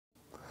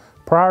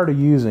Prior to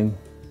using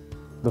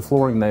the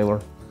flooring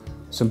nailer,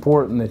 it's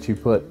important that you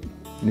put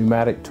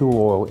pneumatic tool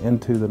oil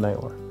into the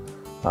nailer.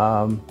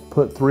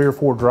 Put 3 or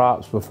 4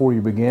 drops before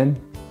you begin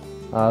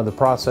the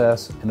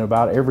process, and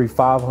about every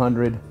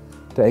 500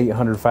 to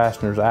 800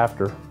 fasteners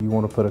after, you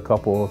want to put a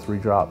couple or 3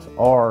 drops.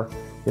 Or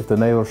if the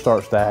nailer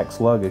starts to act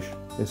sluggish,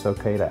 it's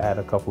okay to add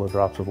a couple of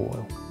drops of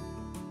oil.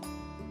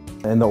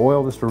 And the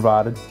oil that's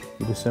provided,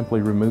 you just simply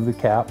remove the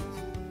cap,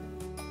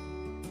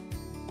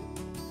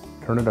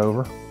 turn it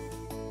over,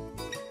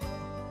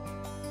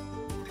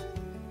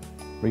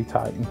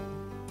 retighten.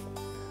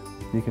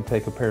 You can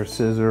take a pair of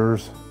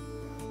scissors,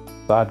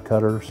 side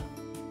cutters,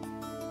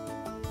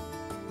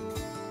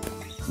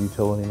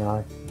 utility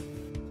knife.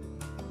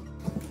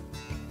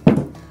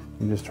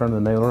 You just turn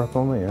the nailer up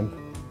on the end.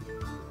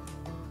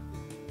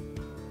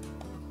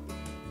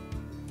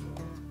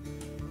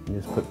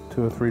 You just put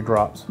 2 or 3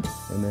 drops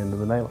in the end of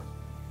the nailer,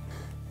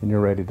 and you're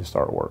ready to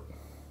start work.